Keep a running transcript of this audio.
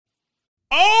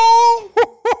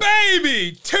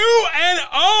baby.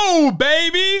 2-0,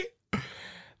 baby.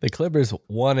 The Clippers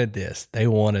wanted this. They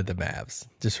wanted the Mavs.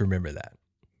 Just remember that.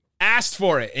 Asked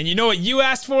for it. And you know what you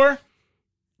asked for?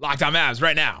 Locked On Mavs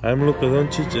right now. I'm Luka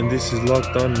Doncic, and this is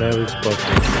Locked On Mavericks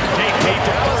podcast. Hey,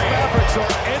 Dallas Mavericks are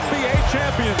NBA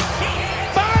champions.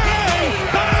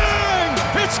 Bang!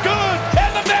 Bang! It's good!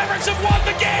 And the Mavericks have won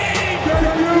the game!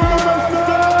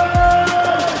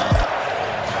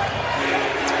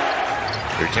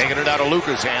 They're taking it out of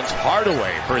Luka's hands.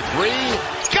 Hardaway for three.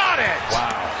 Got it!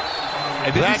 Wow.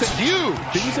 And That's huge.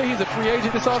 Did you say he's a free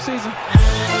agent this offseason?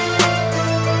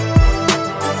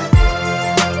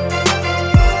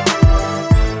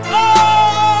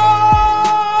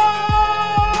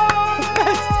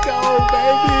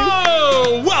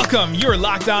 Welcome. You're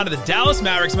locked on to the Dallas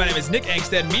Mavericks. My name is Nick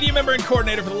Angstead, media member and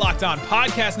coordinator for the Locked On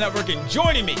Podcast Network. And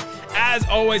joining me, as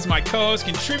always, my co-host,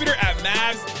 contributor at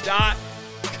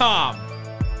Mavs.com.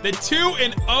 The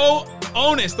 2-0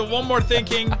 onus. The one more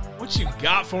thinking. What you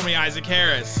got for me, Isaac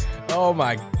Harris? Oh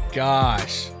my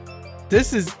gosh.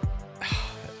 This is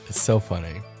it's so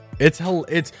funny. It's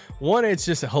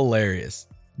just hilarious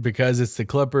because it's the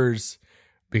Clippers,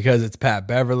 because it's Pat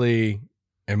Beverly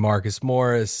and Marcus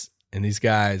Morris. And these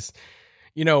guys,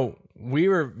 you know, we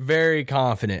were very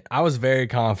confident. I was very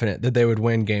confident that they would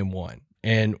win game one.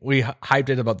 And we hyped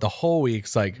it about the whole week.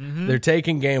 It's like, they're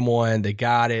taking game one. They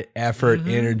got it. Effort,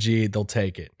 energy. They'll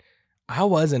take it. I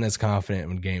wasn't as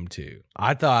confident in game two.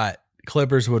 I thought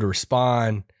Clippers would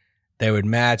respond. They would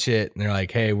match it. And they're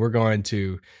like, hey, we're going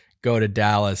to go to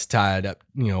Dallas, tie it up,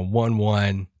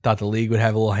 1-1. Thought the league would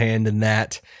have a little hand in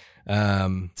that.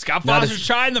 Scott Foster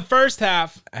tried in the first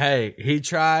half. Hey, he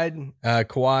tried.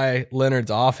 Kawhi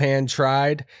Leonard's offhand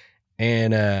tried,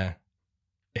 and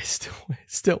it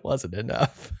still wasn't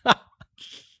enough.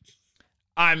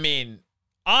 I mean,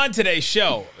 on today's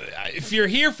show, if you're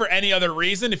here for any other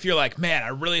reason, if you're like, man, I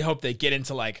really hope they get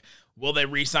into will they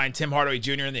re-sign Tim Hardaway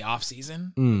Jr. in the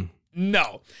offseason?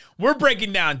 No. We're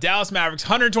breaking down Dallas Mavericks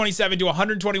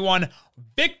 127-121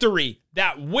 victory,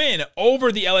 that win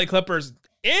over the LA Clippers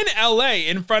in LA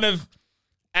in front of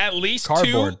at least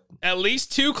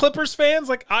two Clippers fans,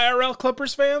 like IRL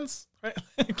Clippers fans. Right?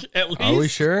 At least. Are we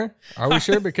sure? Are we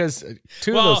sure? Because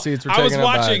two of those seats were taken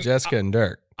up by Jessica and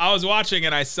Dirk. I was watching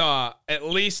and I saw at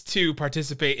least two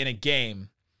participate in a game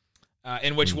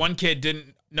in which one kid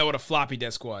didn't know what a floppy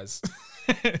disk was.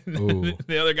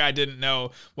 The other guy didn't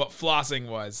know what flossing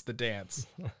was, the dance.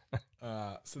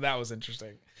 So that was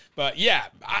interesting. But yeah,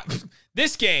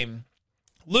 this game,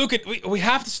 Luka, we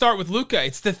have to start with Luka.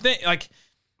 It's the thing,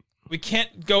 we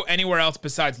can't go anywhere else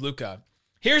besides Luka.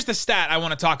 Here's the stat I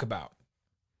want to talk about.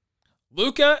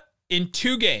 Luka, in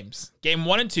 2 games, game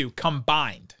 1 and 2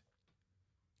 combined,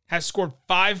 has scored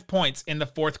 5 points in the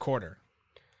fourth quarter.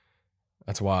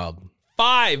 That's wild.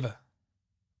 5.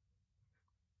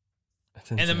 That's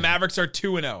and insane. the Mavericks are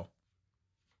 2-0.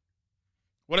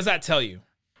 What does that tell you?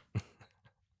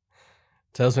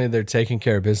 Tells me they're taking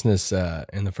care of business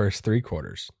in the first 3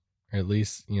 quarters, or at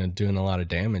least, doing a lot of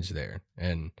damage there.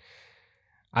 And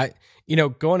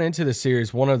going into the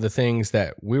series, one of the things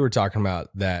that we were talking about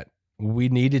that we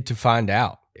needed to find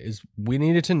out is we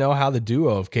needed to know how the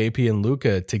duo of KP and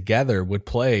Luka together would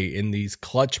play in these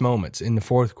clutch moments in the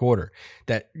fourth quarter.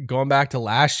 That going back to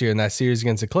last year in that series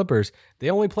against the Clippers, they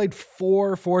only played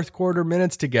 4 fourth quarter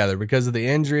minutes together because of the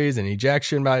injuries and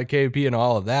ejection by KP and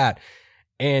all of that.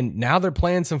 And now they're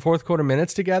playing some fourth quarter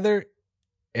minutes together,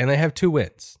 and they have 2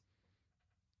 wins.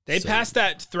 They passed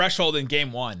that threshold in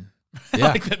game 1.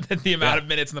 Yeah. the amount of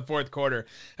minutes in the fourth quarter.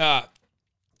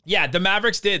 Yeah, the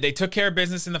Mavericks did. They took care of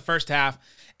business in the first half,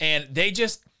 and they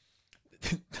just...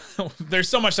 There's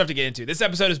so much stuff to get into. This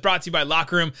episode is brought to you by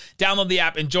Locker Room. Download the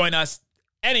app and join us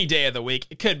any day of the week.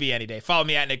 It could be any day. Follow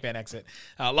me at Nick Van Exit.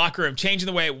 Locker Room, changing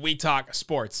the way we talk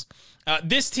sports.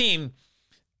 This team,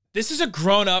 this is a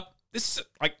grown-up... This is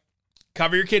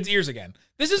cover your kids' ears again.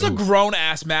 This is a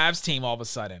grown-ass Mavs team all of a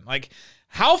sudden.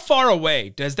 How far away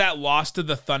does that loss to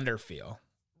the Thunder feel?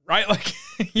 Right?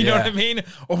 You know what I mean?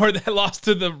 Or that loss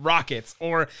to the Rockets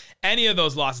or any of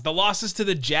those losses. The losses to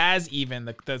the Jazz even.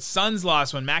 The Suns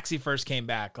loss when Maxey first came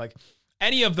back.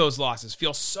 Any of those losses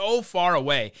feel so far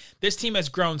away. This team has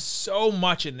grown so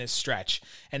much in this stretch.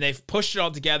 And they've pushed it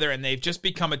all together and they've just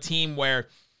become a team where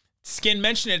Skin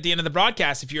mentioned it at the end of the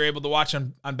broadcast if you're able to watch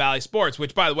on Bally Sports,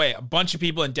 which, by the way, a bunch of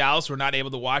people in Dallas were not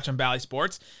able to watch on Bally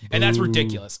Sports, and that's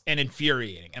ridiculous and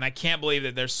infuriating. And I can't believe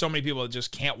that there's so many people that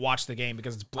just can't watch the game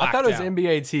because it's blacked out. I thought it was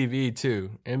NBA TV,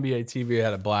 too. NBA TV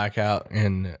had a blackout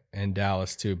in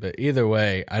Dallas, too. But either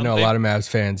way, I know a lot of Mavs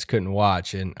fans couldn't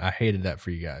watch, and I hated that for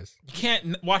you guys. You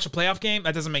can't watch a playoff game?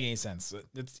 That doesn't make any sense.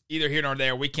 It's either here nor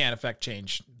there. We can't affect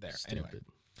change there. Stupid. Anyway.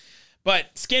 But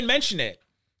Skin mentioned it.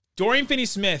 Dorian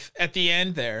Finney-Smith at the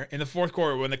end there in the fourth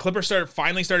quarter when the Clippers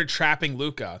finally started trapping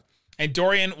Luka, and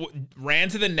Dorian ran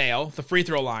to the nail, the free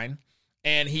throw line,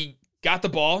 and he got the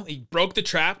ball. He broke the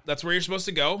trap. That's where you're supposed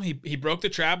to go. He broke the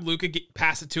trap. Luka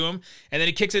passed it to him, and then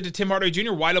he kicks it to Tim Hardaway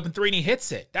Jr., wide open three, and he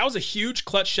hits it. That was a huge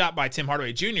clutch shot by Tim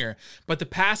Hardaway Jr., but the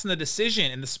pass and the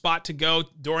decision and the spot to go,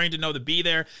 Dorian to know to be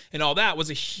there and all that was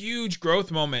a huge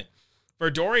growth moment for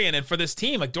Dorian and for this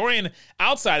team. Like, Dorian,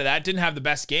 outside of that, didn't have the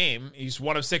best game. He's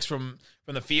 1 of 6 from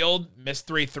the field, missed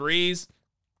 3 threes.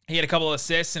 He had a couple of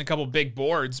assists and a couple of big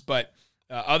boards, but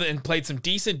played some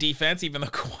decent defense, even though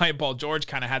Kawhi and Paul George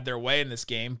kind of had their way in this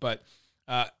game. But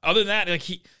other than that,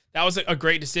 that was a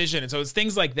great decision. And so it's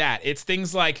things like that. It's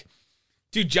things like,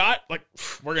 dude,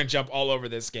 we're going to jump all over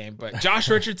this game, but Josh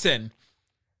Richardson,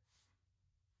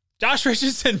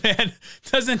 man,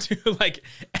 doesn't do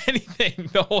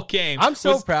anything the whole game. I'm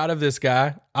so proud of this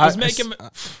guy. I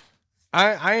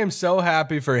am so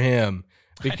happy for him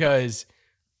because,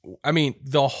 I mean,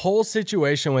 the whole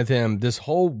situation with him, this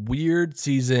whole weird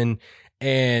season,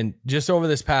 and just over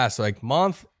this past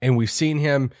month, and we've seen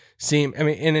him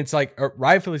and it's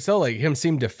rightfully so, him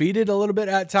seem defeated a little bit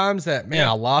at times that, man,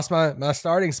 I lost my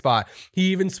starting spot.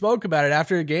 He even spoke about it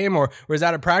after a game or was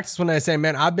out of practice when I say,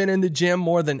 man, I've been in the gym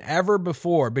more than ever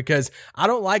before because I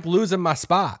don't like losing my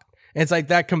spot. And it's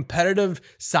that competitive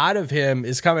side of him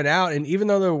is coming out. And even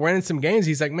though they're winning some games,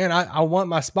 he's like, man, I want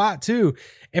my spot too.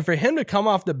 And for him to come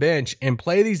off the bench and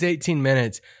play these 18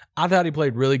 minutes, I thought he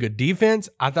played really good defense.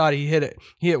 I thought he hit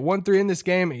 1 3 in this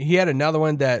game. He had another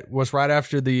one that was right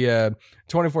after the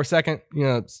 24-second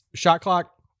shot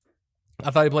clock.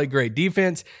 I thought he played great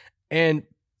defense. And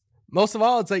most of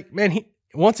all, it's man, he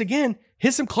once again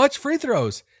hit some clutch free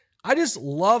throws. I just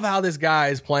love how this guy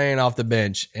is playing off the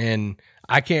bench, and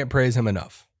I can't praise him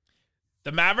enough.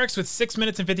 The Mavericks, with 6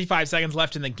 minutes and 55 seconds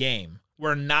left in the game,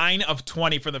 were 9 of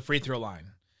 20 from the free throw line.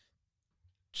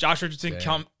 Josh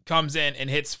Richardson comes in and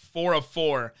hits 4 of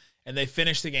 4, and they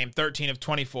finish the game 13 of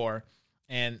 24,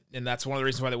 and that's one of the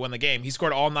reasons why they won the game. He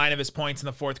scored all 9 of his points in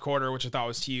the fourth quarter, which I thought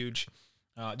was huge.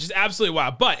 Just absolutely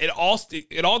wild. But it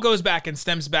all goes back and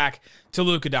stems back to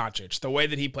Luka Doncic, the way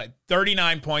that he played.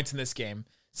 39 points in this game,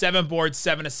 7 boards,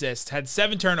 7 assists, had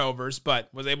 7 turnovers,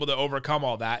 but was able to overcome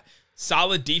all that.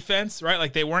 Solid defense,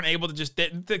 right? They weren't able to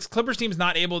the Clippers team's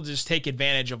not able to just take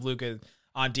advantage of Luka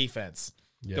on defense.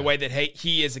 Yeah. The way that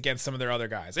he is against some of their other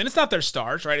guys. And it's not their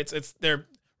stars, right? It's their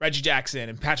Reggie Jackson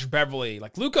and Patrick Beverley.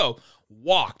 Luka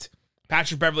walked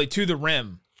Patrick Beverley to the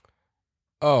rim.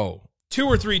 Oh. 2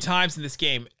 or 3 times in this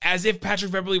game, as if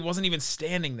Patrick Beverley wasn't even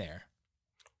standing there.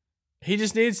 He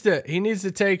just needs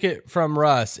to take it from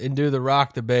Russ and do the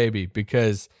rock the baby,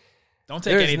 because don't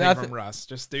take anything from Russ.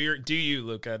 Just do you,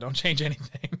 Luka. Don't change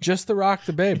anything. Just the rock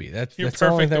the baby. That's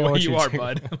perfect the way you are,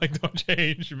 bud. Don't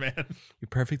change, man. You're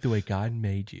perfect the way God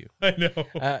made you. I know.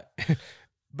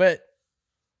 But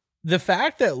the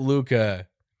fact that Luka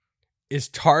is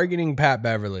targeting Pat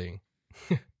Beverley,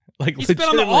 he's been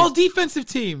on the all defensive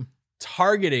team,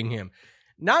 targeting him,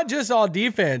 not just all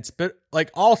defense, but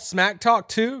all smack talk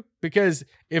too. Because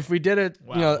if we did it,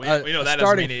 we know that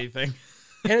doesn't mean anything.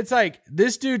 And it's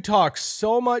this dude talks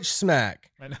so much smack,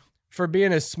 I know, for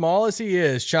being as small as he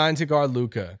is, trying to guard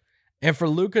Luka, and for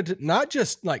Luka to not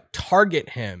just target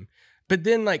him, but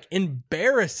then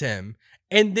embarrass him,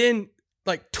 and then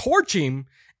torch him,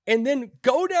 and then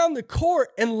go down the court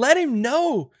and let him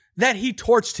know that he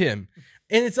torched him.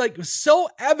 And it's so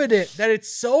evident that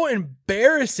it's so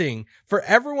embarrassing for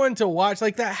everyone to watch.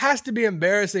 That has to be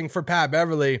embarrassing for Pat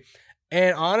Beverley.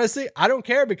 And honestly, I don't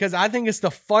care, because I think it's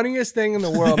the funniest thing in the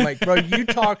world. Bro, you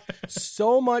talk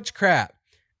so much crap.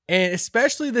 And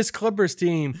especially this Clippers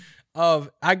team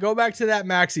I go back to that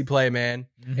Maxey play, man.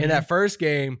 Mm-hmm. In that first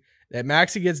game, that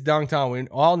Maxey gets dunked on. We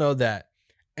all know that.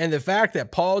 And the fact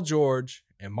that Paul George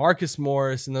and Marcus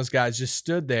Morris and those guys just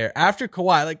stood there after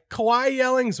Kawhi. Kawhi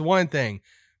yelling's one thing,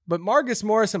 but Marcus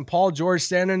Morris and Paul George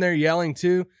standing there yelling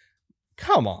too.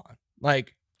 Come on.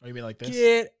 You mean this?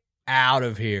 Get out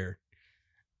of here.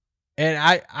 And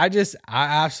I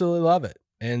absolutely love it.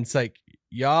 And it's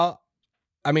y'all,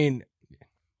 I mean,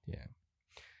 yeah,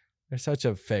 they're such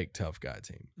a fake tough guy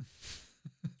team.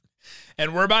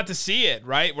 And we're about to see it,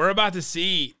 right? We're about to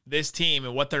see this team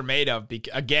and what they're made of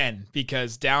again,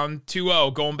 because down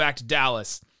 2-0, going back to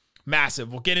Dallas,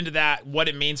 massive. We'll get into that, what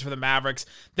it means for the Mavericks.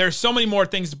 There's so many more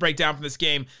things to break down from this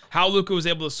game. How Luka was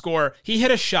able to score. He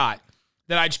hit a shot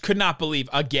that I just could not believe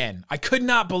again. I could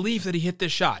not believe that he hit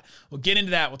this shot. We'll get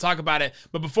into that. We'll talk about it.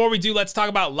 But before we do, let's talk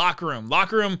about Locker Room.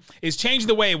 Locker Room is changing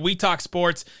the way we talk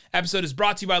sports. Episode is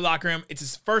brought to you by Locker Room. It's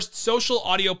his first social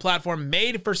audio platform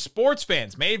made for sports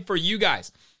fans, made for you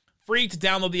guys. Free to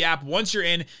download the app. Once you're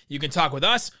in, you can talk with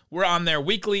us. We're on there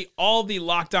weekly. All the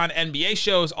Locked On NBA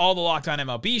shows, all the Locked On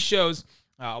MLB shows,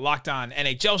 Locked On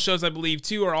NHL shows, I believe,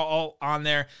 too, are all on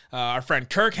there. Our friend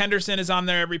Kirk Henderson is on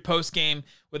there every post game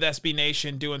with SB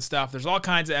Nation doing stuff. There's all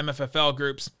kinds of MFFL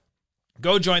groups.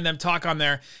 Go join them, talk on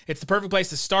there. It's the perfect place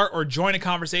to start or join a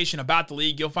conversation about the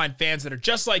league. You'll find fans that are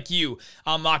just like you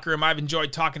on Locker Room. I've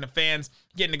enjoyed talking to fans,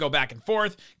 getting to go back and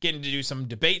forth, getting to do some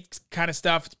debate kind of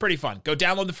stuff. It's pretty fun. Go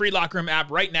download the free Locker Room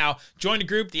app right now. Join the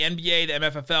group, the NBA, the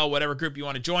MFFL, whatever group you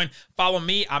want to join. Follow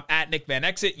me. I'm at Nick Van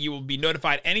Exit. You will be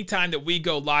notified anytime that we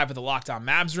go live with the Locked On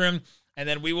Mavs room. And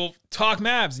then we will talk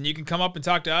Mavs, and you can come up and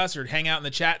talk to us or hang out in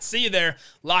the chat. See you there.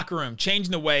 Locker Room,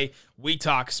 changing the way we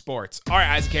talk sports. All right,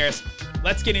 Isaac Harris,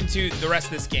 let's get into the rest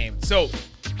of this game. So,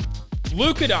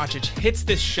 Luka Doncic hits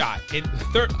this shot in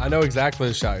third. I know exactly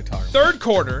the shot you're talking about. Third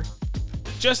quarter,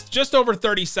 just over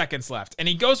 30 seconds left, and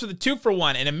he goes for the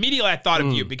 2-for-1. And immediately I thought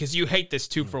of you because you hate this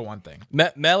 2-for-1 thing.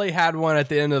 Melly had one at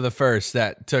the end of the first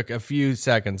that took a few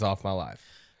seconds off my life.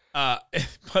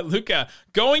 But Luka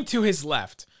going to his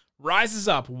left. Rises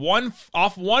up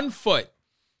off one foot,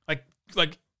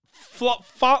 like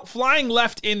flying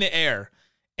left in the air,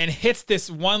 and hits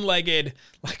this one-legged,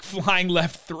 like flying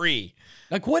left three.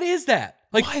 Like, what is that?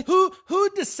 Like, who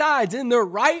decides in their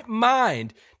right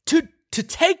mind to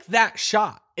take that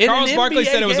shot? Charles Barkley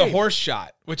said it was a horse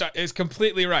shot, which is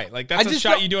completely right. Like, that's a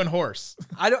shot you do in horse.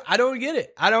 I don't get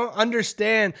it. I don't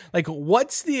understand. Like,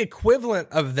 what's the equivalent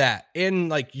of that in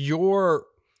like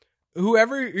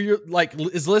whoever you're like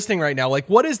is listening right now, like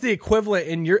what is the equivalent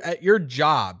at your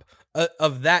job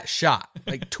of that shot?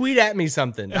 Like tweet at me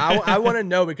something. I want to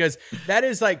know, because that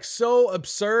is like so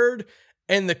absurd,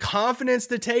 and the confidence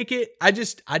to take it, I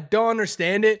don't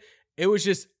understand it. It was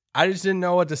just, I just didn't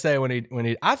know what to say when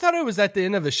he I thought it was at the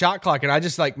end of the shot clock, and I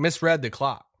just like misread the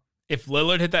clock. If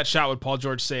Lillard hit that shot, would Paul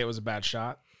George say it was a bad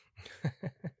shot?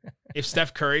 If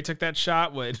Steph Curry took that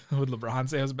shot, would LeBron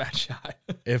say it was a bad shot?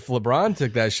 If LeBron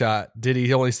took that shot, did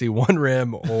he only see one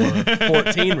rim or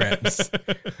 14 rims?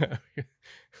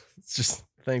 Just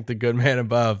thank the good man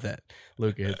above that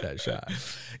Luka hit that shot.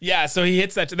 Yeah, so he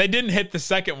hits that. They didn't hit the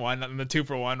second one on the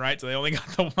 2-for-1, right? So they only got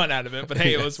the one out of it. But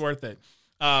hey, It was worth it.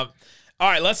 All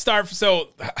right, let's start.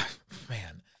 So,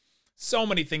 man. So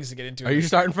many things to get into. Are you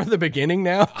starting from the beginning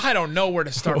now? I don't know where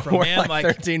to start from, We're man. like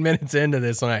 13 minutes into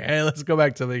this. Like, hey, let's go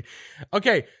back to the.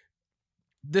 Okay,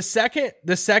 the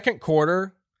second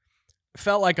quarter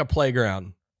felt like a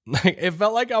playground. Like it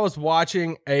felt like I was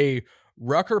watching a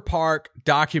Rucker Park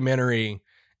documentary,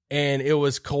 and it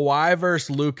was Kawhi versus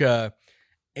Luka,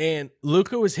 and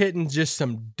Luka was hitting just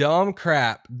some dumb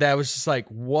crap that was just like,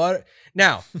 what?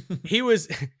 Now he was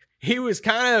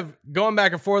kind of going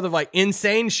back and forth of like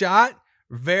insane shot,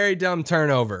 very dumb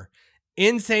turnover.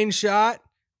 Insane shot,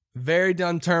 very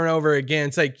dumb turnover again.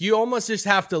 It's like you almost just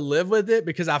have to live with it,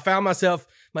 because I found myself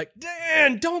like,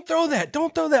 Dan, don't throw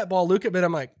that ball, Luka. But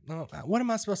I'm like, oh, what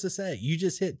am I supposed to say? You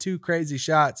just hit two crazy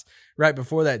shots right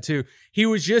before that too. He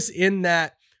was just in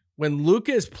that, when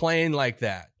Luka is playing like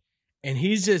that, and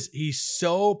he's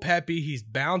so peppy, he's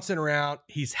bouncing around,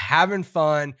 he's having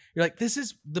fun. You're like, this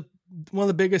is one of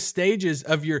the biggest stages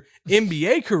of your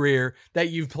NBA career that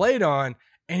you've played on.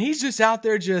 And he's just out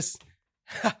there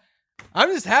I'm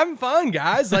just having fun,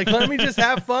 guys. Like, let me just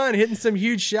have fun hitting some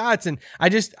huge shots. And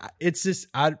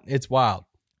it's wild.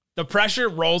 The pressure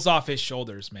rolls off his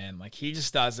shoulders, man. Like he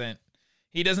doesn't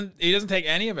take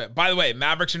any of it. By the way,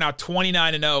 Mavericks are now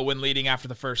 29-0 when leading after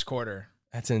the first quarter.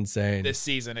 That's insane. This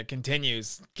season, it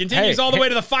continues all the way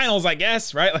to the finals, I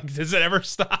guess, right? Like, does it ever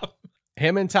stop?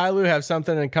 Him and Ty Lue have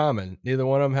something in common. Neither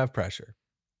one of them have pressure.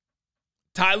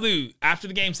 Ty Lue, after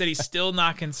the game, said he's still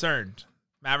not concerned.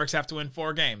 Mavericks have to win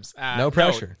 4 games. No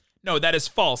pressure. No, that is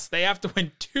false. They have to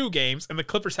win 2 games, and the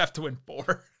Clippers have to win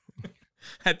 4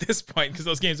 at this point, because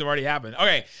those games have already happened.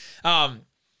 Okay.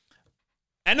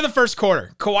 End of the first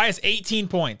quarter. Kawhi has 18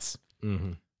 points.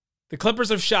 Mm-hmm. The Clippers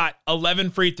have shot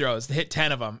 11 free throws to hit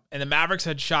 10 of them, and the Mavericks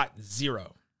had shot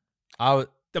 0. The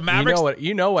Mavericks.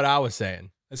 You know what I was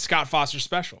saying. A Scott Foster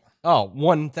special. Oh,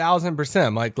 1,000%.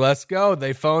 I'm like, let's go.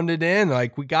 They phoned it in.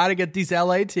 Like, we got to get these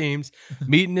LA teams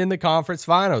meeting in the conference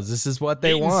finals. This is what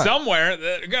they want. Somewhere.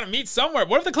 They're going to meet somewhere.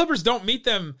 What if the Clippers don't meet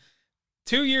them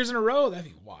 2 years in a row? That'd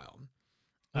be wild.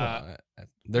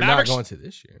 They're not going to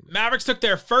this year. Mavericks took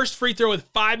their first free throw with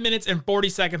 5 minutes and 40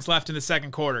 seconds left in the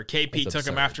second quarter. KP took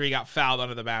him after he got fouled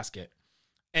under the basket.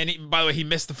 And by the way, he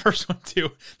missed the first one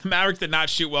too. The Mavericks did not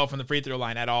shoot well from the free throw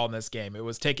line at all in this game. It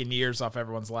was taking years off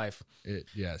everyone's life.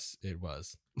 Yes, it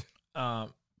was.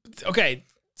 Okay,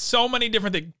 so many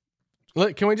different things.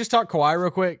 Look, can we just talk Kawhi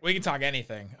real quick? We can talk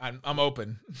anything. I'm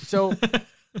open. So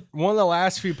one of the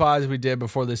last few pods we did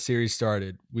before this series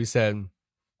started, we said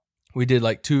we did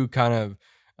like two kind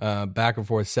of back and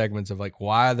forth segments of like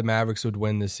why the Mavericks would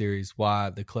win this series, why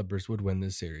the Clippers would win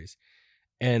this series.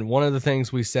 And one of the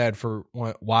things we said for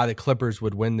why the Clippers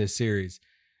would win this series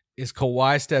is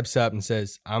Kawhi steps up and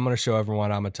says, I'm going to show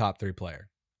everyone I'm a top 3 player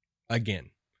again,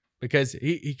 because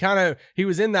he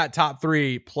was in that top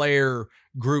 3 player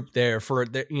group there for,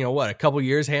 a couple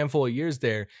years, handful of years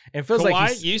there. And it feels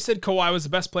like you said Kawhi was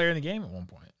the best player in the game at one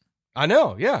point. I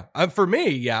know. Yeah. For me.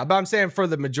 Yeah. But I'm saying for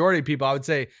the majority of people, I'd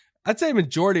say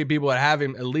majority of people would have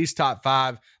him at least top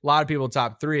 5. A lot of people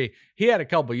top 3. He had a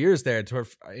couple years there.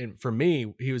 For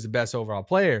me, he was the best overall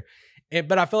player.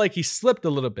 But I feel like he slipped a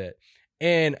little bit.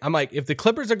 And I'm like, if the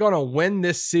Clippers are going to win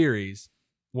this series,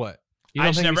 what?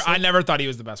 I never thought he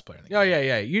was the best player in the game. Oh,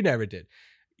 yeah. You never did.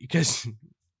 Because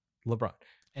LeBron.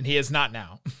 And he is not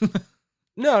now.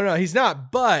 No, he's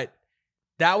not. But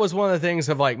that was one of the things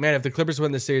of like, man, if the Clippers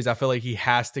win this series, I feel like he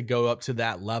has to go up to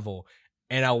that level.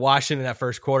 And I watched it in that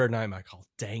first quarter, and I'm like, oh,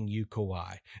 dang you,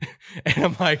 Kawhi. And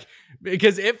I'm like,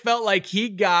 because it felt like he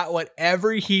got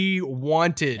whatever he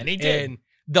wanted. And he did. And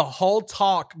the whole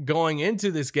talk going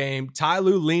into this game, Ty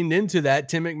Lue leaned into that.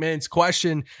 Tim McMahon's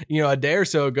question, a day or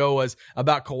so ago was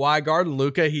about Kawhi guarding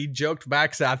Luka. He joked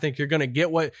back, said, I think you're going to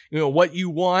get what you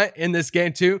want in this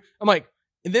game too. I'm like,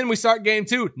 and then we start game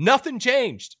 2. Nothing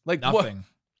changed. Like nothing. What?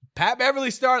 Pat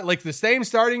Beverly started like the same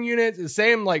starting unit, the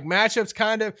same like matchups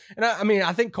kind of. And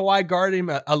I think Kawhi guarded him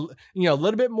a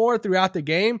little bit more throughout the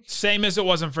game. Same as it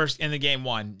was in the game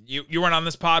 1. You weren't on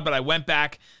this pod, but I went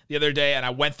back the other day and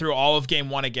I went through all of game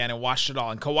 1 again and watched it all.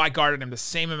 And Kawhi guarded him the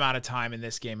same amount of time in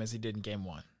this game as he did in game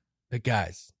 1. But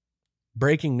guys,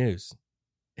 breaking news.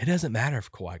 It doesn't matter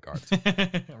if Kawhi guards.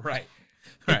 Right.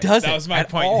 It doesn't. That was my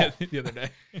point the other day.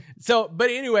 So, but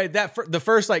anyway, the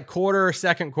first like quarter,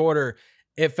 second quarter,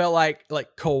 it felt like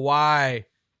Kawhi.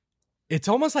 It's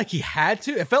almost like he had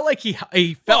to. It felt like he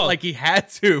felt like he had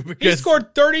to because he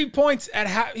scored 30 points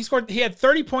at He had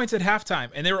 30 points at halftime,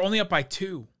 and they were only up by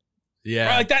 2 Yeah,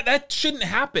 right? Like that shouldn't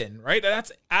happen, right?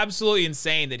 That's absolutely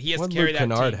insane that he has to carry that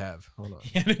Kennard team. have? Hold on.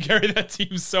 He had to carry that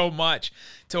team so much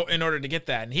in order to get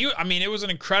that. And it was an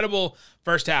incredible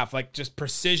first half, like just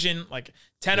precision, like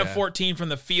 10 of 14 from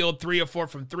the field, 3 of 4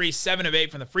 from 3, 7 of 8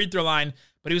 from the free throw line,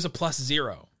 but he was a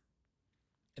 +0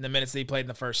 in the minutes that he played in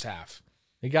the first half.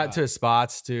 He got to his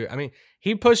spots too.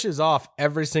 He pushes off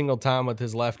every single time with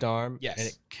his left arm. Yes. And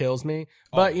it kills me.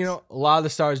 Always. But, a lot of the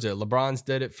stars do it. LeBron's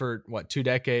did it for, 2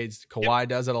 decades. Kawhi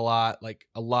does it a lot. Like,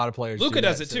 a lot of players Luka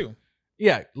does it too.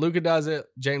 Yeah, Luka does it.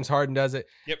 James Harden does it.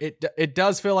 Yep. It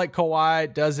does feel like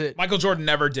Kawhi does it. Michael Jordan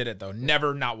never did it, though.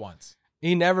 Never, not once.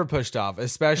 He never pushed off,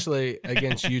 especially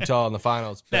against Utah in the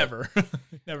finals. Never.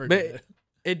 Never did it.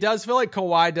 It does feel like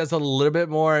Kawhi does a little bit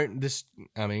more.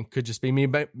 Could just be me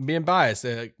being biased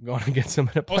going against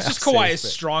him in a playoff it's just Kawhi series,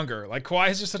 is stronger. Like,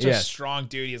 Kawhi is just such a strong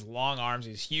dude. He has long arms.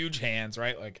 He has huge hands,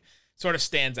 right? Like, sort of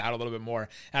stands out a little bit more.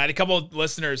 And I had a couple of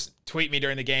listeners tweet me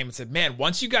during the game and said, man,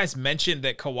 once you guys mentioned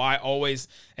that Kawhi always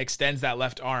extends that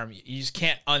left arm, you just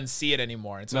can't unsee it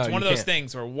anymore. And so it's one of those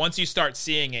things where once you start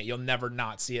seeing it, you'll never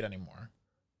not see it anymore.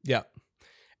 Yeah.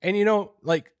 And,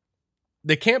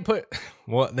 they can't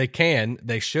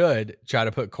they should try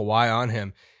to put Kawhi on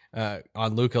him,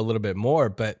 on Luka a little bit more.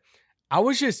 But I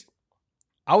was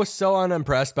so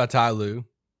unimpressed by Ty Lue.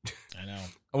 I know.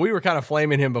 We were kind of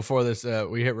flaming him before this,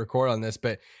 we hit record on this.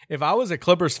 But if I was a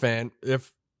Clippers fan,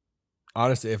 if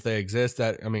they exist,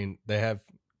 they have,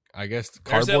 I guess,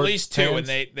 there's at least 2 fans.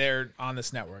 and they're on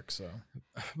this network. So,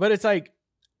 but it's like,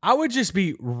 I would just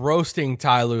be roasting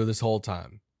Ty Lue this whole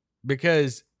time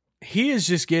because he is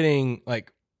just getting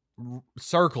like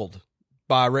circled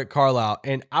by Rick Carlisle.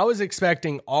 And I was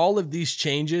expecting all of these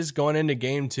changes going into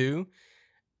game 2.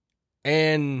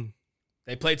 And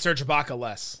they played Serge Ibaka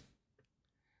less.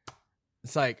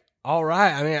 It's like, all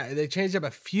right. They changed up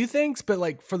a few things, but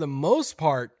like for the most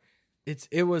part,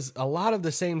 it was a lot of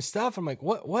the same stuff. I'm like,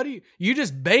 what are you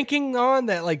just banking on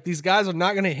that? Like these guys are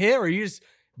not going to hit, or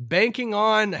banking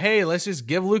on, hey, let's just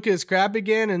give Luka his crap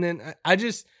again. And then I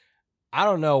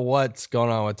don't know what's going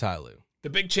on with Ty Lue. The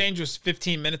big change was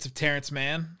 15 minutes of Terrence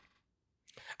Mann.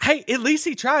 Hey, at least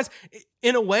he tries.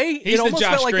 In a way, he's the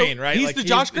Josh Green, right? He's the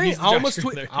Josh Green. I almost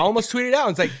tweeted out.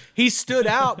 It's like he stood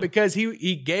out because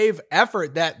he gave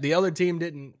effort that the other team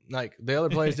didn't, like the other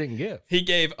players didn't give. He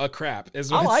gave a crap.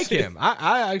 I like him.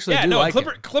 I actually do like him.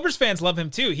 Clippers fans love him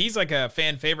too. He's like a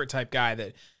fan favorite type guy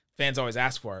that fans always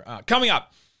ask for. Coming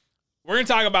up, we're going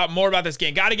to talk more about this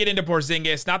game. Got to get into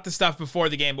Porzingis, not the stuff before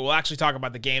the game, but we'll actually talk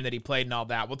about the game that he played and all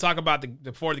that. We'll talk about the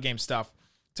before the game stuff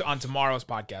on tomorrow's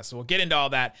podcast. So we'll get into all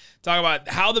that, talk about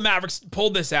how the Mavericks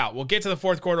pulled this out. We'll get to the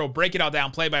fourth quarter. We'll break it all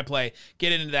down play by play,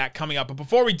 get into that coming up. But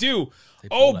before we do,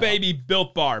 baby,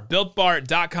 Built Bar,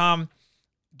 BuiltBar.com.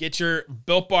 Get your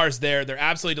Built Bars there. They're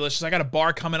absolutely delicious. I got a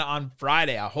bar coming on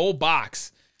Friday, a whole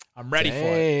box. I'm ready for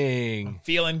it. I'm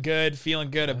feeling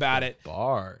good about it.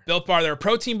 Built Bar, they're a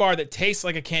protein bar that tastes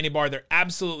like a candy bar. They're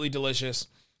absolutely delicious.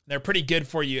 They're pretty good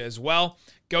for you as well.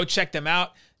 Go check them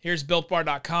out. Here's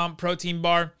BuiltBar.com protein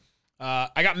bar.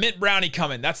 I got mint brownie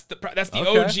coming. That's the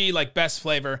OG like best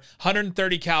flavor.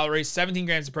 130 calories, 17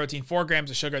 grams of protein, 4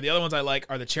 grams of sugar. The other ones I like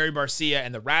are the cherry barcia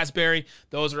and the raspberry.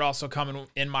 Those are also coming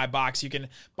in my box. You can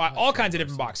buy all kinds of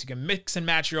different boxes. You can mix and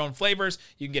match your own flavors.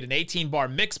 You can get an 18-bar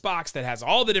mix box that has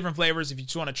all the different flavors if you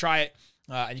just want to try it.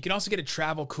 And you can also get a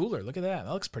travel cooler. Look at that.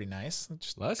 That looks pretty nice.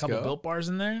 Just a couple Built Bars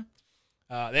in there.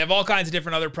 They have all kinds of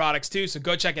different other products too, so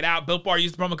go check it out. Built Bar,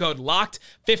 use the promo code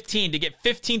LOCKED15 to get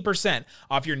 15%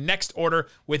 off your next order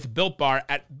with Built Bar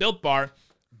at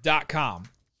BuiltBar.com.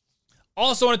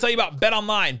 Also want to tell you about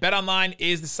BetOnline. BetOnline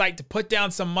is the site to put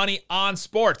down some money on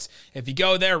sports. If you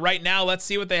go there right now, let's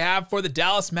see what they have for the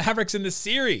Dallas Mavericks in the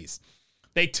series.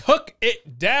 They took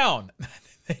it down.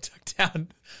 They took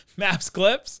down Mavs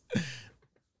Clips.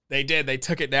 They did. They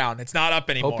took it down. It's not up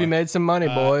anymore. Hope you made some money,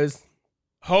 boys.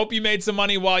 Hope you made some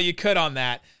money while you could on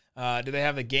that. Do they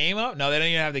have the game up? No, they don't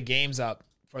even have the games up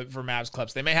for Mavs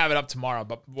Clips. They may have it up tomorrow,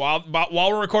 but while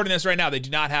we're recording this right now, they do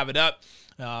not have it up.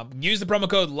 Use the promo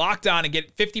code LOCKEDON and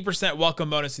get 50% welcome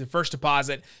bonus to the first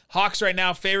deposit. Hawks right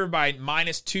now favored by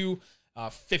minus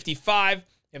 255. You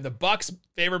have the Bucks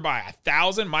favored by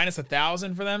 1,000, minus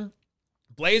 1,000 for them.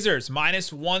 Blazers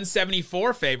minus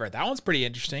 174 favorite. That one's pretty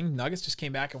interesting. Nuggets just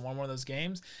came back and won one of those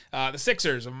games. The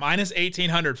Sixers a minus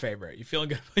 1,800 favorite. You feeling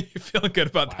good? You feeling good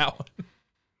about that one?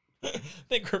 I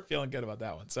think we're feeling good about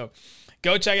that one. So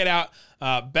go check it out.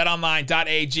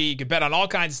 BetOnline.ag. You can bet on all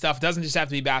kinds of stuff. It doesn't just have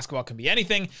to be basketball. It can be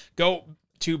anything. Go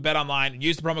to BetOnline and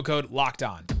use the promo code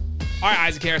LOCKEDON. All right,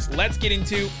 Isaac Harris. Let's get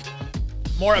into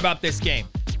more about this game.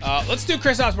 Let's do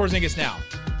Kristaps Porzingis now.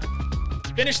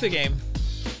 Finish the game.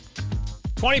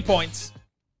 20 points,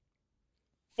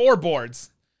 4 boards,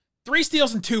 3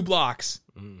 steals and 2 blocks.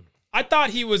 I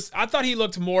thought he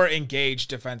looked more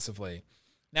engaged defensively.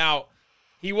 Now,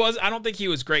 I don't think he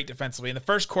was great defensively. In the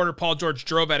first quarter, Paul George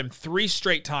drove at him 3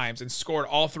 straight times and scored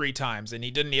all 3 times, and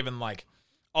he didn't even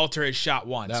alter his shot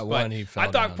once. That one he fell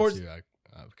down too. I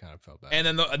kind of felt bad.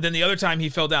 And then the other time he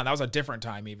fell down, that was a different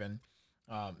time even.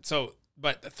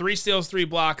 But 3 steals, 3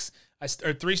 blocks.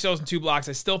 3 steals and 2 blocks.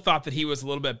 I still thought that he was a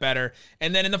little bit better.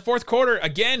 And then in the fourth quarter,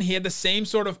 again, he had the same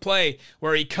sort of play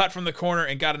where he cut from the corner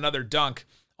and got another dunk.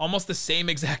 Almost the same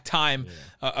exact time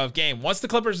of game. Once the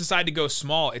Clippers decide to go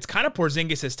small, it's kind of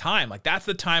Porzingis' time. That's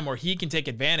the time where he can take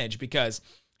advantage because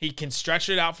he can stretch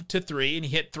it out to 3, and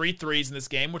he hit 3 threes in this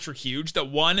game, which were huge. The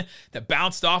one that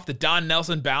bounced off the Don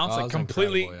Nelson bounce,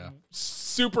 completely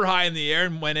super high in the air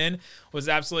and went in, was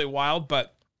absolutely wild.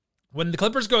 But when the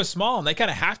Clippers go small, and they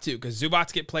kind of have to because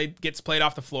Zubac gets played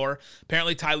off the floor.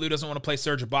 Apparently, Ty Lue doesn't want to play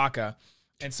Serge Ibaka.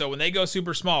 And so when they go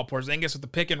super small, Porzingis with the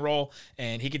pick and roll,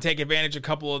 and he can take advantage of a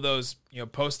couple of those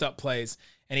post-up plays.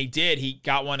 And he did. He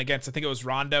got one against, I think it was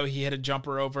Rondo. He hit a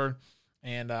jumper over.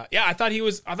 And, I thought he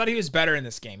was better in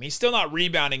this game. He's still not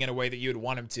rebounding in a way that you would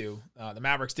want him to. The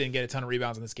Mavericks didn't get a ton of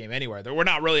rebounds in this game anywhere. There were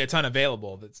not really a ton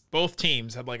available. Both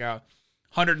teams had a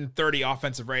 130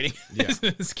 offensive rating in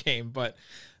this game. But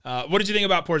what did you think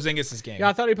about Porzingis' game? Yeah,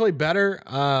 I thought he played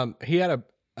better. He had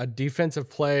a defensive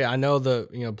play. I know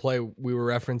the play we were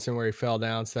referencing where he fell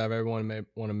down, so everyone may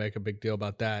want to make a big deal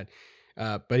about that.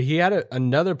 But he had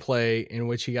another play in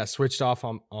which he got switched off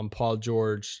on Paul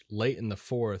George late in the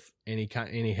fourth, and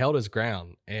he held his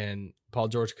ground. And Paul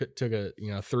George took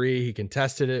a 3. He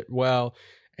contested it well,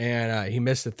 and he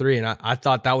missed a 3. And I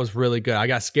thought that was really good. I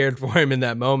got scared for him in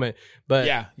that moment, but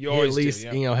he at least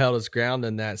held his ground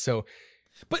in that. So,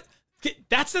 but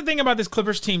that's the thing about this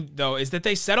Clippers team, though, is that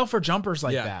they settle for jumpers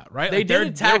like that, right? They did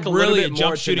attack a little bit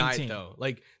more tonight, though.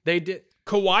 They did.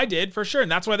 Kawhi did for sure,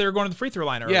 and that's why they were going to the free throw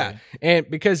line early. Yeah, and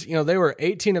because they were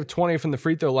 18 of 20 from the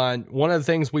free throw line. One of the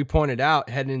things we pointed out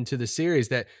heading into the series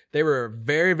that they were a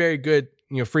very, very good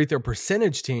free throw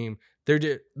percentage team. They're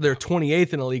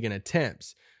 28th in the league in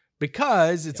attempts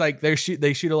because it's like they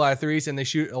shoot a lot of threes and they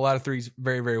shoot a lot of threes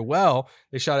very, very well.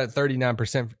 They shot at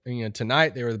 39%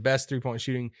 tonight. They were the best 3-point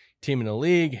shooting team in the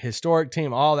league, historic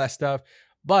team, all that stuff.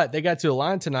 But they got to the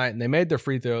line tonight and they made their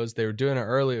free throws. They were doing it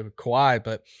early with Kawhi,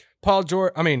 but Paul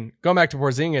George, going back to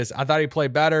Porzingis, I thought he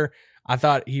played better. I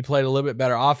thought he played a little bit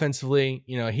better offensively.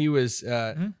 He was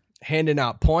handing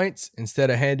out points instead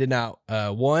of handing out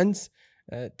ones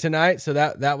tonight. So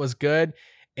that was good.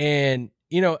 And,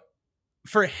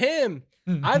 for him,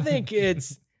 I think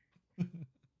it's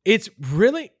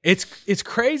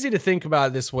crazy to think about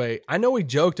it this way. I know we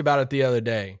joked about it the other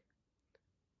day,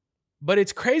 but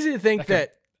it's crazy to think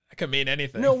that could mean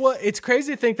anything. It's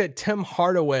crazy to think that Tim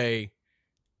Hardaway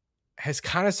has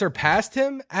kind of surpassed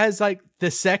him as like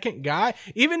the second guy,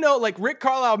 even though like Rick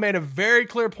Carlisle made a very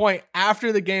clear point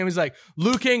after the game. He's like,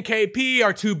 Luka and KP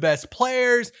are two best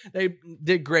players. They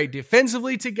did great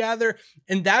defensively together.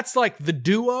 And that's like the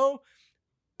duo.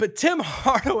 But Tim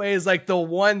Hardaway is like the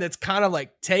one that's kind of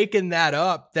like taken that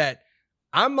up, that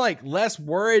I'm like less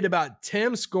worried about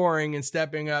Tim scoring and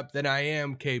stepping up than I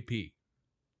am KP.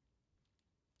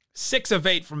 6 of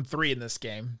 8 from 3 in this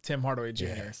game, Tim Hardaway Jr.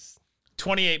 Yes.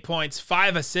 28 points,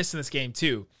 5 assists in this game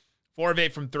too. 4 of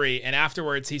 8 from 3. And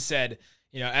afterwards he said,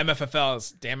 MFFL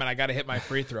is, damn it, I got to hit my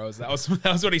free throws. That was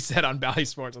what he said on Bally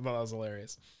Sports. I thought that was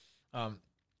hilarious.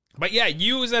 But yeah,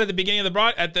 you said at the beginning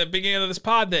of this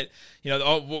pod that,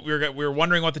 we were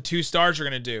wondering what the 2 stars are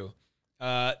going to do.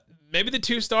 Maybe the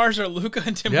 2 stars are Luka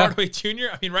and Tim Hardaway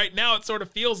Jr. I mean, right now it sort of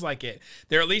feels like it.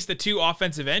 They're at least the 2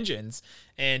 offensive engines,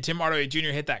 and Tim Hardaway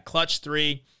Jr. hit that clutch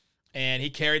 3. And he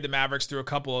carried the Mavericks through a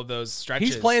couple of those stretches.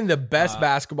 He's playing the best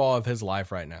basketball of his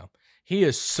life right now. He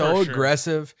is so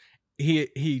aggressive. He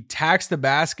attacks the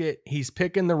basket. He's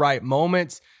picking the right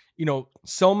moments.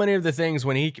 So many of the things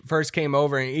when he first came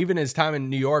over, and even his time in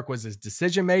New York, was his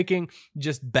decision-making,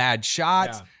 just bad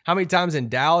shots. Yeah. How many times in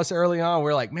Dallas early on,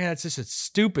 we're like, man, it's just a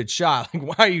stupid shot. Like,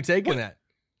 why are you taking that?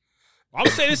 I'll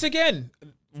say this again.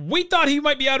 We thought he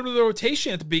might be out of the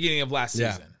rotation at the beginning of last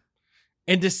season.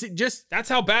 And to see, that's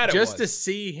how bad it was. Just to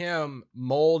see him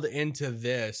mold into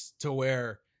this, to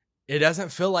where it doesn't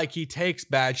feel like he takes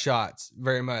bad shots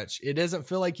very much. It doesn't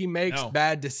feel like he makes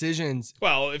bad decisions.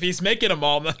 Well, if he's making them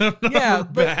all, then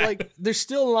but like there's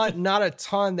still not a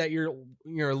ton that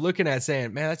you're looking at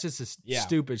saying, man, that's just a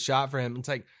stupid shot for him. It's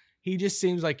like he just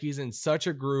seems like he's in such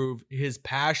a groove. His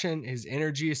passion, his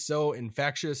energy is so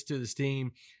infectious to this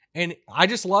team. And I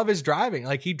just love his driving.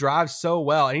 Like, he drives so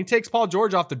well. And he takes Paul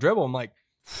George off the dribble. I'm like,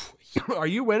 are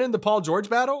you winning the Paul George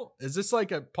battle? Is this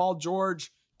like a Paul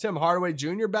George, Tim Hardaway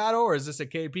Jr. battle? Or is this a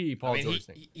KP George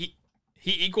thing? He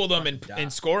equaled him in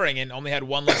scoring and only had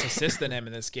 1 less assist than him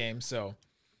in this game. So,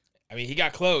 I mean, he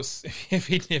got close if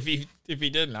he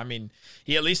didn't. I mean,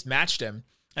 he at least matched him.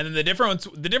 And then the difference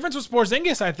was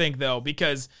Porzingis, I think, though,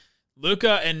 because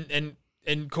Luka and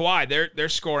Kawhi, their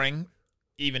scoring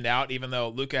evened out, even though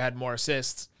Luka had more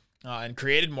assists and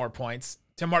created more points.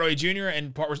 Tim Hardaway Jr.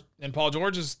 and Paul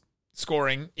George's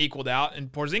scoring equaled out,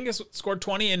 and Porzingis scored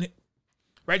 20 and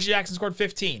Reggie Jackson scored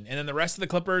 15. And then the rest of the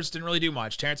Clippers didn't really do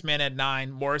much. Terrence Mann had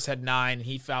 9, Morris had 9,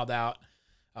 he fouled out.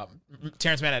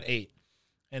 Terrence Mann had 8.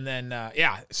 And then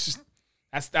it's just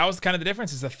that was kind of the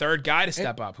difference, is the third guy to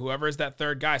step up. Whoever is that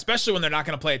third guy, especially when they're not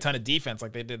going to play a ton of defense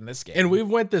like they did in this game. And we've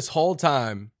went this whole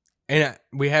time, and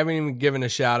we haven't even given a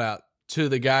shout out to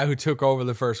the guy who took over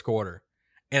the first quarter.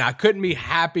 And I couldn't be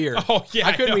happier. Oh, yeah,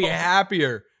 I couldn't be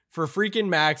happier for freaking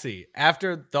Maxey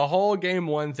after the whole game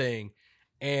 1 thing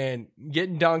and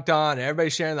getting dunked on and everybody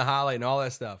sharing the highlight and all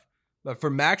that stuff. But for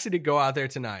Maxey to go out there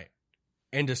tonight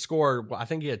and to score, I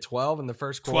think he had 12 in the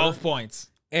first quarter. 12 points.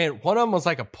 And one of them was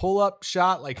like a pull-up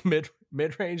shot, like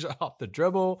mid-range off the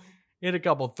dribble, hit a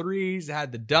couple threes,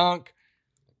 had the dunk.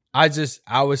 I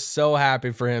was so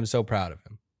happy for him, so proud of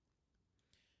him.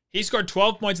 He scored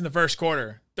 12 points in the first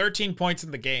quarter, 13 points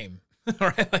in the game. All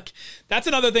right, like, that's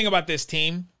another thing about this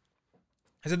team,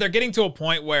 is that they're getting to a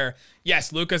point where,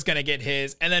 yes, Luka's going to get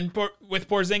his, and then with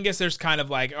Porzingis, there's kind of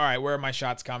like, all right, where are my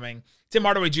shots coming? Tim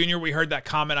Hardaway Jr., we heard that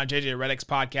comment on JJ Redick's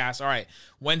podcast. All right,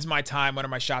 when's my time? When are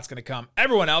my shots going to come?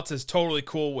 Everyone else is totally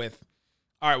cool with,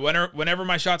 all right, whenever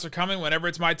my shots are coming, whenever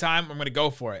it's my time, I'm going to go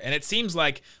for it. And it seems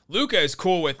like Luka is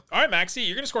cool with, all right, Maxey,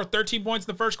 you're going to score 13 points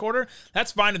in the first quarter?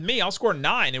 That's fine with me. I'll score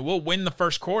 9, and we'll win the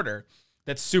first quarter.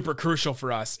 That's super crucial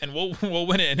for us, and we'll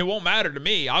win it, and it won't matter to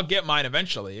me. I'll get mine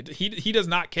eventually. He does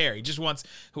not care. He just wants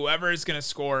whoever is going to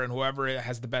score and whoever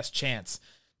has the best chance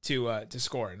to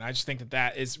score. And I just think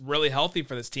that is really healthy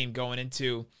for this team going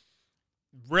into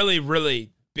really,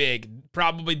 really big,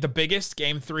 probably the biggest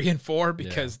game 3 and 4,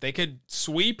 because they could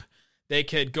sweep, they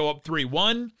could go up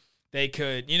 3-1, they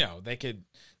could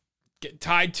get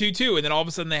tied 2-2, and then all of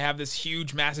a sudden they have this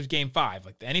huge, massive game 5.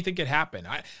 Like, anything could happen.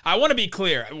 I want to be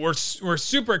clear. We're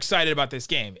super excited about this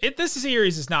game. This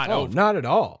series is not over. Not at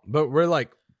all. But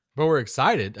we're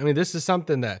excited. I mean, this is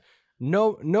something that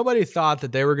nobody thought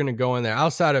that they were going to go in there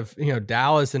outside of,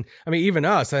 Dallas. And I mean, even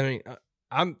us. I mean,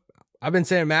 I've been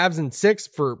saying Mavs in 6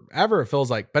 forever, it feels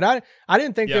like, but I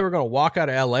didn't think they were going to walk out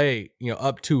of LA,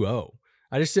 up 2-0.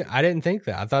 I didn't think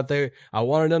that. I thought I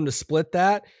wanted them to split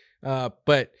that.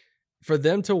 But for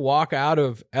them to walk out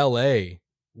of LA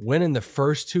winning the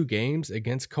first 2 games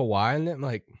against Kawhi and them,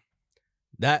 like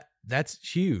that's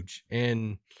huge.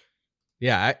 And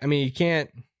I mean, you can't,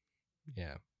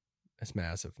 that's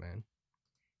massive, man.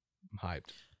 I'm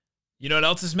hyped. You know what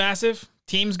else is massive?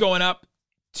 Teams going up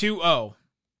 2-0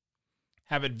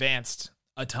 have advanced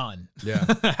a ton. Yeah.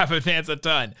 Have advanced a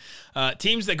ton.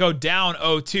 Teams that go down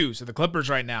 0-2, so the Clippers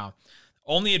right now,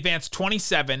 only advanced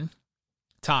 27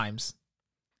 times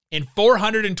in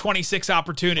 426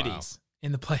 opportunities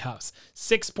in the playoffs.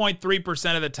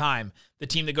 6.3% of the time, the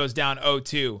team that goes down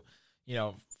 0-2,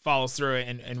 follows through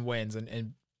and wins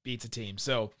and beats a team.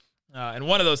 So, and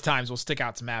one of those times will stick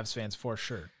out to Mavs fans for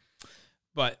sure.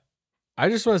 But I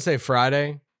just want to say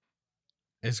Friday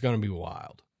is going to be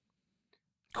wild.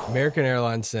 American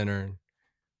Airlines Center,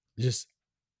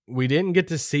 we didn't get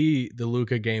to see the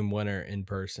Luka game winner in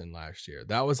person last year.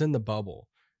 That was in the bubble.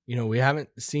 We haven't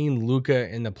seen Luka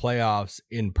in the playoffs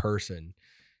in person.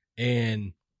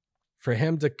 And for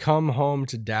him to come home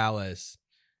to Dallas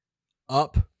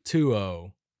up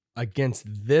 2-0 against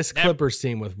this Clippers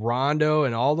team with Rondo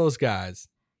and all those guys.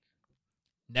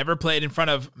 Never played in front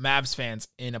of Mavs fans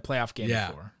in a playoff game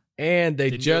before. And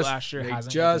they Didn't just last year,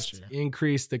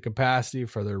 increased the capacity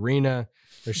for the arena.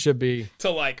 There should be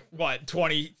to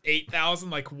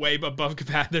 28,000, way above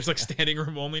capacity. There's standing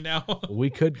room only now. We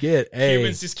could get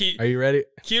Cubans just keep. Are you ready?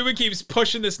 Cuban keeps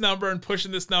pushing this number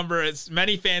as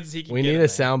many fans as he can. We need a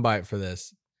soundbite for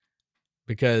this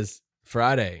because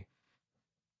Friday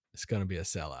it's going to be a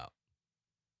sellout.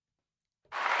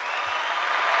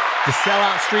 The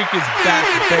sellout streak is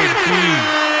back,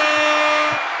 baby.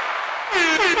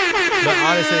 But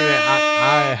honestly, man,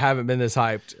 I haven't been this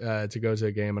hyped to go to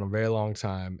a game in a very long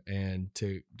time, and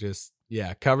to just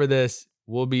cover this.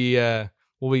 We'll be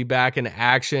back in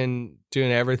action,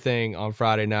 doing everything on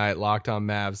Friday night. Locked on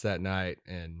Mavs that night.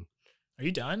 And are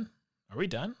you done? Are we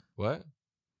done? What?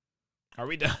 Are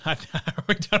we done? Are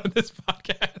we done with this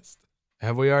podcast?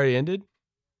 Have we already ended?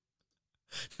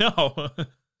 No.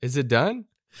 Is it done?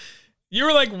 You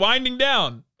were winding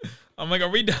down. I'm like, are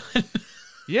we done?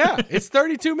 Yeah, it's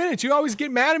 32 minutes. You always get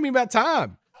mad at me about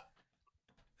time.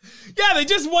 Yeah, they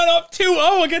just went up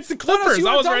 2-0 against the Clippers. You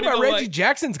I was ready ready about Reggie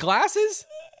Jackson's glasses?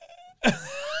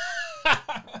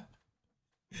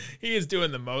 He is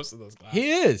doing the most of those glasses.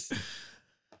 He is.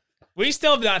 We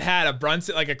still have not had a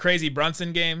Brunson, a crazy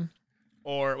Brunson game,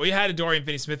 or we had a Dorian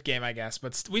Finney-Smith game, I guess,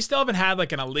 but we still haven't had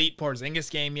an elite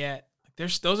Porzingis game yet.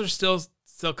 Those are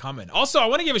still coming. Also, I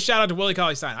want to give a shout out to Willie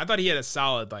Cauley-Stein. I thought he had a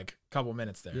solid couple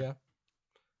minutes there. Yeah.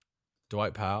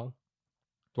 Dwight Powell.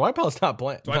 Dwight Powell's not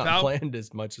playing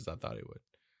as much as I thought he would.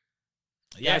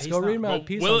 Yeah, go read my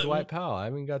piece on Dwight Powell. I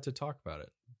haven't got to talk about it.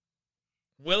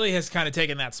 Willie has kind of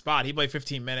taken that spot. He played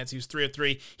 15 minutes. He was 3 of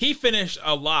 3. He finished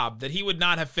a lob that he would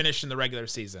not have finished in the regular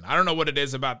season. I don't know what it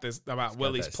is about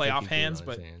Willie's playoff hands,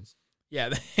 but yeah,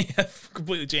 they have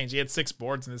completely changed. He had 6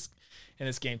 boards in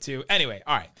this game too. Anyway,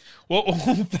 all right, we'll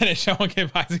finish. I won't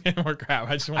give Isaac any more crap.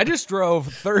 I just drove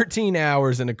 13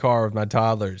 hours in a car with my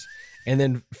toddlers, and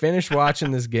then finished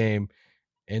watching this game,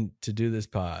 and to do this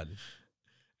pod.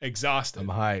 Exhausted. I'm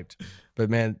hyped, but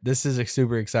man, this is a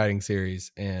super exciting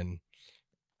series, and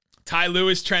Ty Lue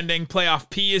is trending. Playoff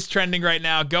P is trending right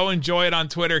now. Go enjoy it on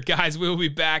Twitter. Guys, we will be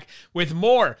back with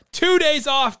more. 2 days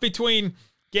off between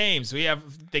games. We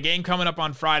have the game coming up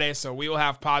on Friday, so we will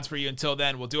have pods for you until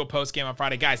then. We'll do a post game on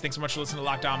Friday. Guys, thanks so much for listening to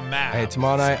Locked On Mavs. Hey,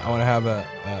 tomorrow night I want to have a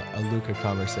Luka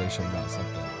conversation about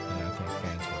something that I think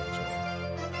fans will enjoy.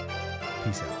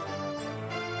 Peace out.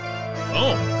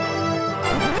 Boom.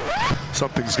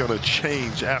 Something's going to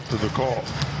change after the call.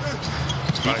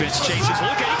 Defense chases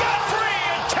Luka. He got free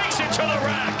and takes it to the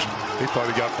rack. He thought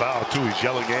he got fouled, too. He's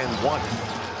yelling and one.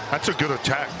 That's a good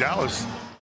attack. Dallas